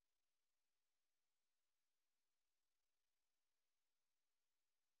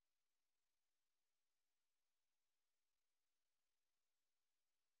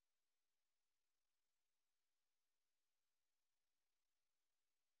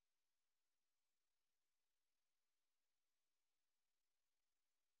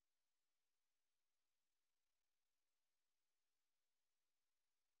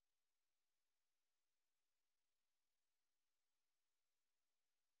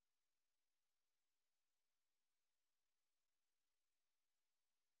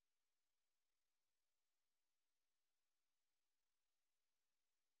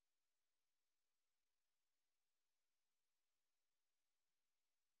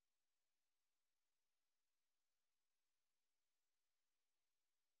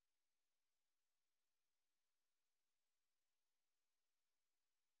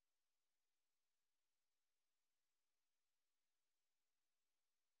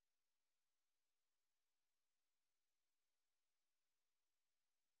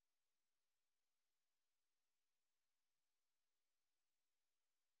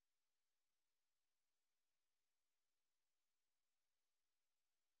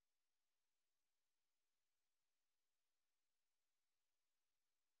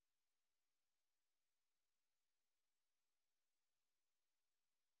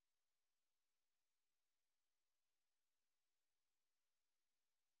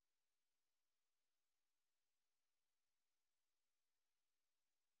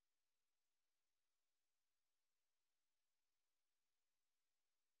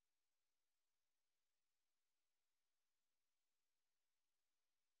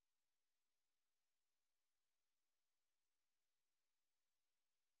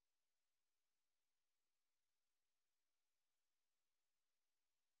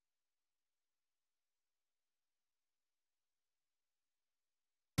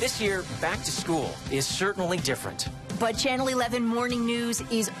 This year, back to school is certainly different. But Channel 11 Morning News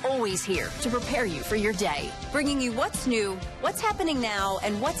is always here to prepare you for your day, bringing you what's new, what's happening now,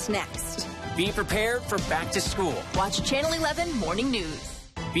 and what's next. Be prepared for back to school. Watch Channel 11 Morning News.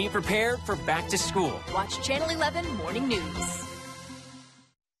 Be prepared for back to school. Watch Channel 11 Morning News.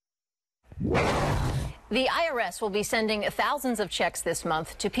 The IRS will be sending thousands of checks this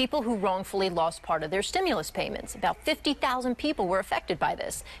month to people who wrongfully lost part of their stimulus payments. About 50,000 people were affected by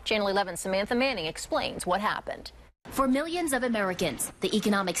this. Channel 11's Samantha Manning explains what happened. For millions of Americans, the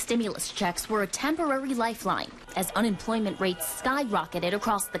economic stimulus checks were a temporary lifeline as unemployment rates skyrocketed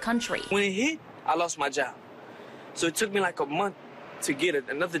across the country. When it hit, I lost my job. So it took me like a month to get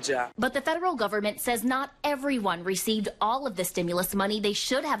another job. But the federal government says not everyone received all of the stimulus money they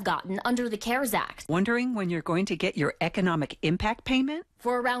should have gotten under the CARES Act. Wondering when you're going to get your economic impact payment?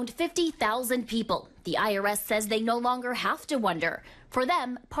 For around 50,000 people, the IRS says they no longer have to wonder. For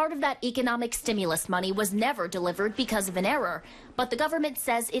them, part of that economic stimulus money was never delivered because of an error, but the government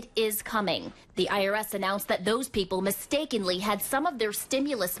says it is coming. The IRS announced that those people mistakenly had some of their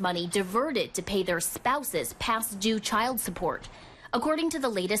stimulus money diverted to pay their spouses past due child support. According to the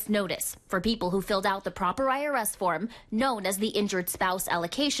latest notice, for people who filled out the proper IRS form, known as the Injured Spouse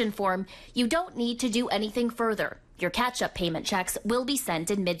Allocation Form, you don't need to do anything further. Your catch-up payment checks will be sent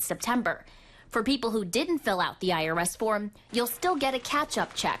in mid-September. For people who didn't fill out the IRS form, you'll still get a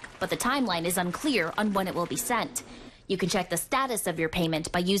catch-up check, but the timeline is unclear on when it will be sent. You can check the status of your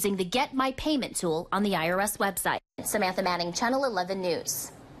payment by using the Get My Payment tool on the IRS website. Samantha Manning, Channel 11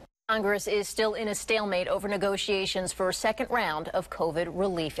 News. Congress is still in a stalemate over negotiations for a second round of COVID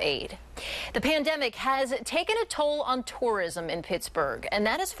relief aid. The pandemic has taken a toll on tourism in Pittsburgh, and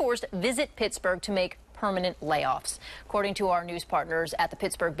that has forced Visit Pittsburgh to make permanent layoffs. According to our news partners at the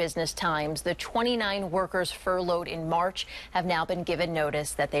Pittsburgh Business Times, the 29 workers furloughed in March have now been given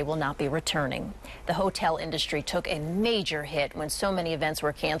notice that they will not be returning. The hotel industry took a major hit when so many events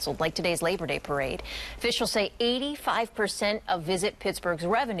were canceled, like today's Labor Day parade. Officials say 85% of Visit Pittsburgh's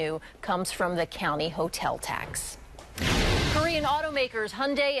revenue comes from the county hotel tax. Korean automakers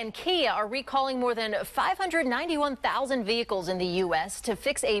Hyundai and Kia are recalling more than 591,000 vehicles in the U.S. to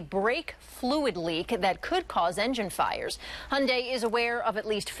fix a brake fluid leak that could cause engine fires. Hyundai is aware of at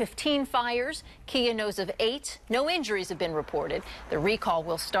least 15 fires. Kia knows of 8. No injuries have been reported. The recall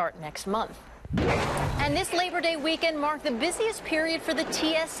will start next month. And this Labor Day weekend marked the busiest period for the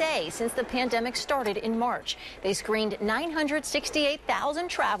TSA since the pandemic started in March. They screened 968,000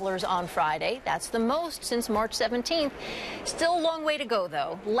 travelers on Friday. That's the most since March 17th. Still a long way to go,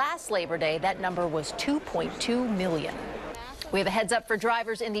 though. Last Labor Day, that number was 2.2 million. We have a heads up for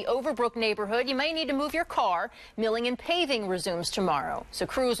drivers in the Overbrook neighborhood. You may need to move your car. Milling and paving resumes tomorrow. So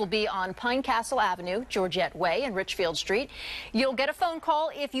crews will be on Pine Castle Avenue, Georgette Way, and Richfield Street. You'll get a phone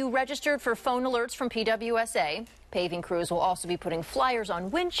call if you registered for phone alerts from PWSA. Paving crews will also be putting flyers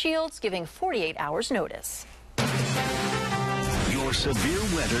on windshields, giving 48 hours notice. Your severe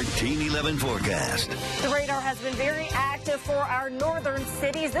weather Team 11 forecast. The radar has been very active for our northern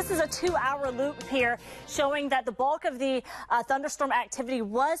cities. This is a 2-hour loop here showing that the bulk of the thunderstorm activity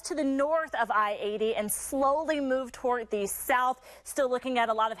was to the north of I-80 and slowly moved toward the south. Still looking at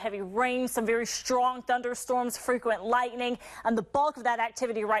a lot of heavy rain, some very strong thunderstorms, frequent lightning, and the bulk of that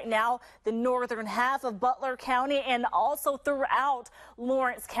activity right now, the northern half of Butler County and also throughout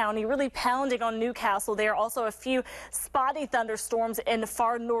Lawrence County, really pounding on Newcastle there. Also a few spotty thunderstorms in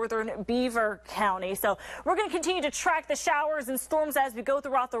far northern Beaver County. So we're going to continue to track the showers and storms as we go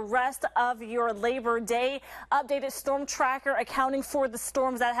throughout the rest of your Labor Day. Updated storm tracker accounting for the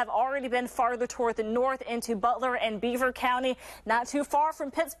storms that have already been farther toward the north into Butler and Beaver County, not too far from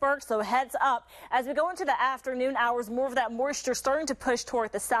Pittsburgh, so heads up. As we go into the afternoon hours, more of that moisture starting to push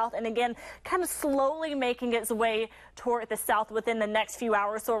toward the south and again kind of slowly making its way toward the south within the next few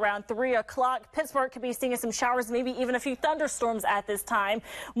hours. So around 3 o'clock, Pittsburgh could be seeing some showers, maybe even a few thunderstorms at this time.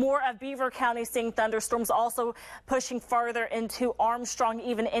 More of Beaver County seeing thunderstorms, also pushing farther into Armstrong,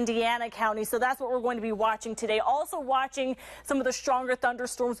 even Indiana County. So that's what we're going to be watching today. Also watching some of the stronger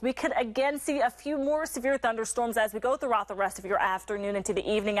thunderstorms. We could again see a few more severe thunderstorms as we go throughout the rest of your afternoon into the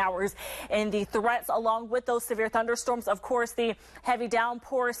evening hours. And the threats along with those severe thunderstorms, of course, the heavy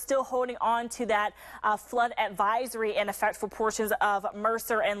downpours still holding on to that flood advisory in effect for portions of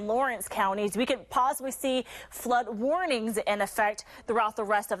Mercer and Lawrence counties. We could possibly see flood warnings in effect throughout the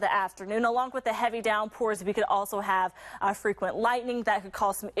rest of the afternoon. Along with the heavy downpours, we could also have frequent lightning that could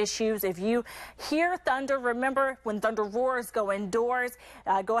cause some issues. If you hear thunder, remember when thunder roars, go indoors.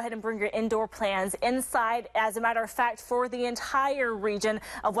 Go ahead and bring your indoor plans inside. As a matter of fact, for the entire region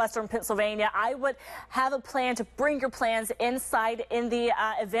of western Pennsylvania, I would have a plan to bring your plans inside in the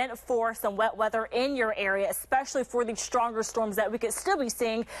event for some wet weather in your area, especially for the stronger storms that we could still be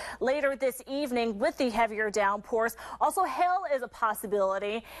seeing later this evening with the heavier downpours. Also, hail is a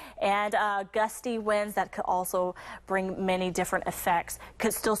possibility, and gusty winds that could also bring many different effects.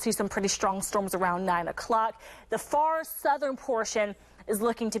 Could still see some pretty strong storms around 9 o'clock. The far southern portion is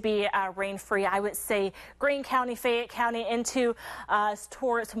looking to be rain-free. I would say Greene County, Fayette County into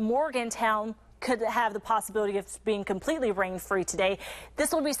towards Morgantown could have the possibility of being completely rain-free today.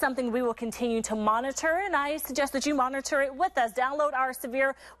 This will be something we will continue to monitor, and I suggest that you monitor it with us. Download our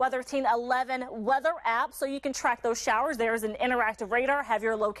Severe Weather Team 11 weather app so you can track those showers. There's an interactive radar. Have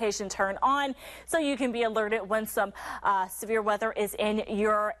your location turned on so you can be alerted when some severe weather is in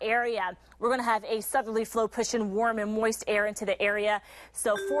your area. We're going to have a southerly flow pushing warm and moist air into the area.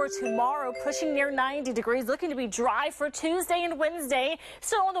 So for tomorrow, pushing near 90 degrees, looking to be dry for Tuesday and Wednesday.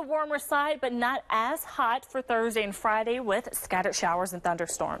 Still on the warmer side, but not as hot for Thursday and Friday with scattered showers and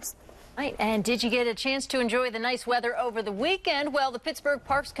thunderstorms. Right, and did you get a chance to enjoy the nice weather over the weekend? Well, the Pittsburgh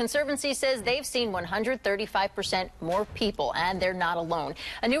Parks Conservancy says they've seen 135% more people, and they're not alone.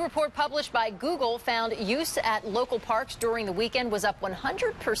 A new report published by Google found use at local parks during the weekend was up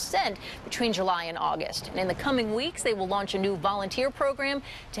 100% between July and August. And in the coming weeks, they will launch a new volunteer program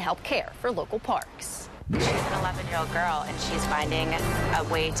to help care for local parks. She's an 11-year-old girl, and she's finding a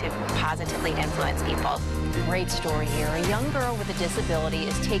way to positively influence people. Great story here. A young girl with a disability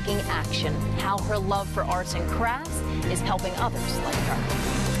is taking action. How her love for arts and crafts is helping others like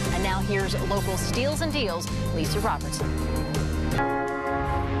her. And now here's local Steals and Deals, Lisa Robertson.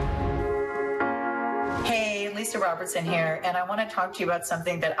 Hey, Lisa Robertson here, and I want to talk to you about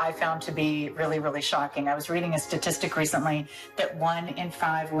something that I found to be really, really shocking. I was reading a statistic recently that 1 in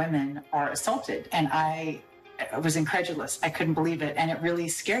 5 women are assaulted, and I was incredulous. I couldn't believe it, and it really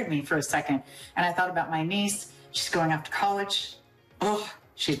scared me for a second. And I thought about my niece. She's going off to college. Oh,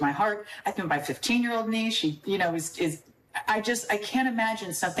 she's my heart. I think my 15-year-old niece, she, I can't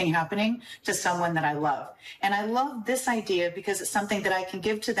imagine something happening to someone that I love. And I love this idea because it's something that I can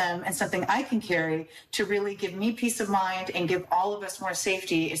give to them and something I can carry to really give me peace of mind and give all of us more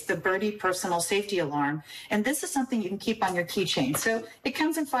safety. It's the Birdie personal safety alarm. And this is something you can keep on your keychain. So it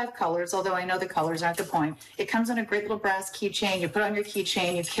comes in 5 colors, although I know the colors aren't the point. It comes in a great little brass keychain. You put it on your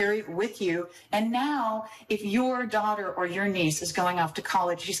keychain, you carry it with you. And now if your daughter or your niece is going off to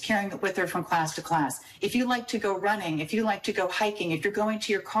college, she's carrying it with her from class to class. If you like to go running, if you like to go hiking, if you're going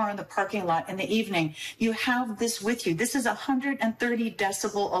to your car in the parking lot in the evening, you have this with you. This is a 130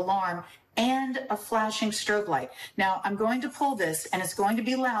 decibel alarm and a flashing strobe light. Now, I'm going to pull this, and it's going to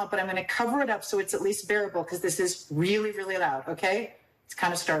be loud, but I'm going to cover it up so it's at least bearable because this is really, really loud, okay? It's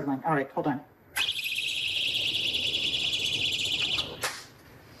kind of startling. All right, hold on.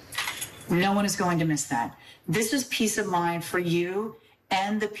 No one is going to miss that. This is peace of mind for you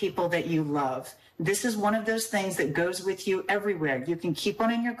and the people that you love. This is one of those things that goes with you everywhere. You can keep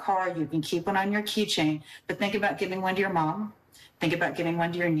one in your car, you can keep one on your keychain, but think about giving one to your mom. Think about giving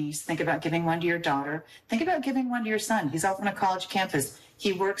one to your niece. Think about giving one to your daughter. Think about giving one to your son. He's off on a college campus.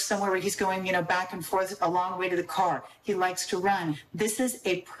 He works somewhere where he's going, back and forth a long way to the car. He likes to run. This is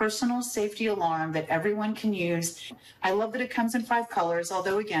a personal safety alarm that everyone can use. I love that it comes in 5 colors,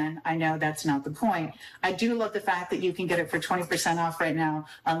 although again, I know that's not the point. I do love the fact that you can get it for 20% off right now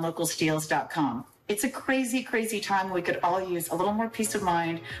on localsteals.com. It's a crazy, crazy time. We could all use a little more peace of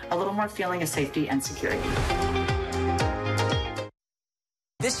mind, a little more feeling of safety and security.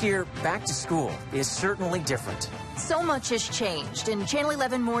 This year, back to school is certainly different. So much has changed, and Channel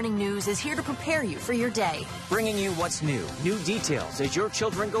 11 Morning News is here to prepare you for your day. Bringing you what's new details as your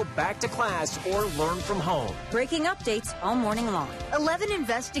children go back to class or learn from home. Breaking updates all morning long. 11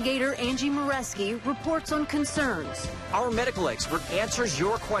 investigator Angie Moreski reports on concerns. Our medical expert answers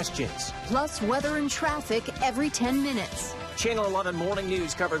your questions. Plus weather and traffic every 10 minutes. Channel 11 Morning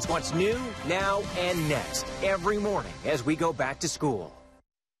News covers what's new, now, and next every morning as we go back to school.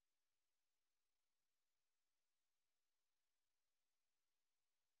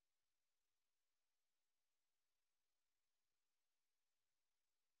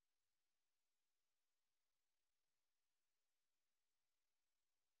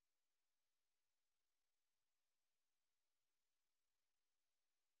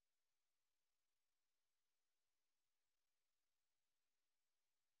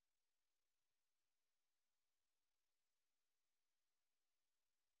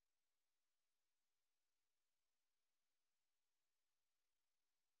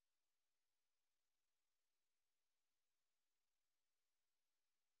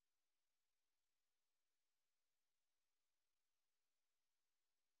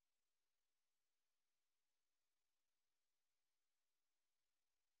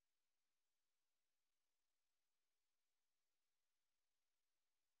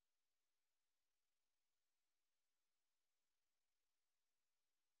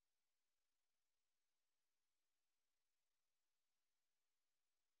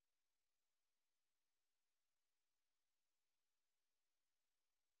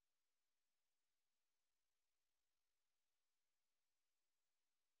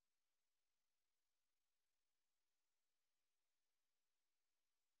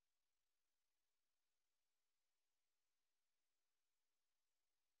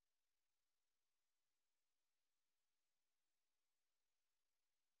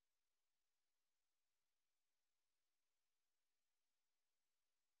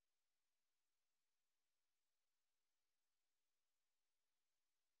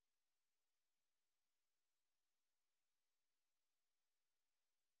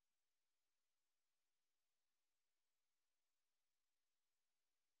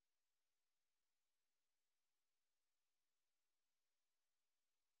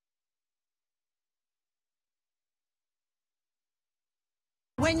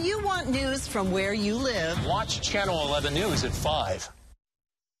 When you want news from where you live, Watch Channel 11 News at 5.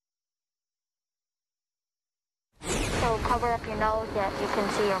 So cover up your nose that you can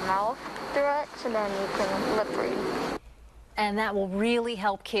see your mouth through it, so then you can lip read. And that will really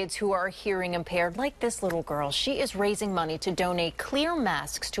help kids who are hearing impaired, like this little girl. She is raising money to donate clear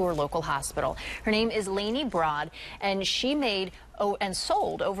masks to her local hospital. Her name is Lainey Broad, and she made and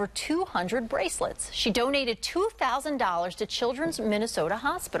sold over 200 bracelets. She donated $2,000 to Children's Minnesota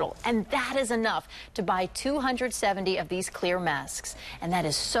Hospital, and that is enough to buy 270 of these clear masks. And that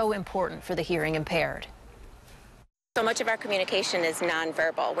is so important for the hearing impaired. So much of our communication is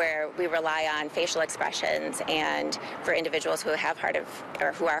nonverbal, where we rely on facial expressions, and for individuals who have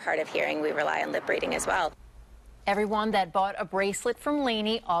who are hard of hearing, we rely on lip reading as well. Everyone that bought a bracelet from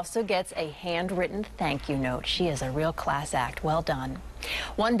Lainey also gets a handwritten thank you note. She is a real class act. Well done.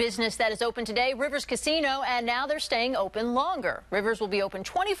 One business that is open today, Rivers Casino, and now they're staying open longer. Rivers will be open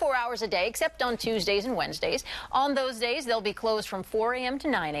 24 hours a day, except on Tuesdays and Wednesdays. On those days, they'll be closed from 4 a.m. to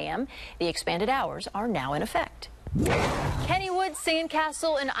 9 a.m. The expanded hours are now in effect. Kennywood,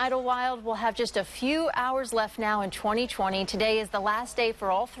 Sandcastle, and Idlewild will have just a few hours left now in 2020. Today is the last day for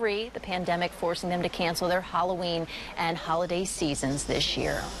all three, the pandemic forcing them to cancel their Halloween and holiday seasons this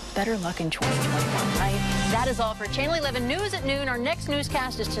year. Better luck in 2021, right? That is all for Channel 11 News at noon. Our next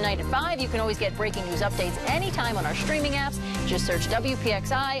newscast is tonight at 5. You can always get breaking news updates anytime on our streaming apps. Just search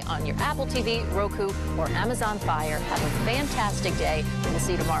WPXI on your Apple TV, Roku, or Amazon Fire. Have a fantastic day. We'll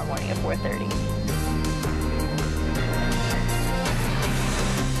see you tomorrow morning at 4:30.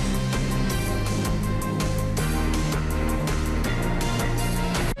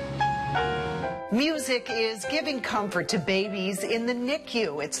 music is giving comfort to babies in the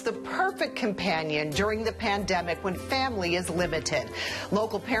NICU. It's the perfect companion during the pandemic when family is limited.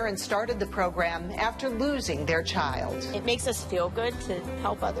 Local parents started the program after losing their child. It makes us feel good to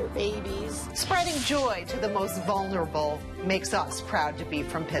help other babies. Spreading joy to the most vulnerable makes us proud to be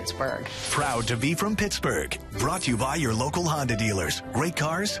from Pittsburgh. Proud to be from Pittsburgh. Brought to you by your local Honda dealers. Great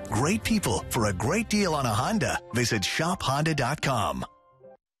cars, great people. For a great deal on a Honda, visit shophonda.com.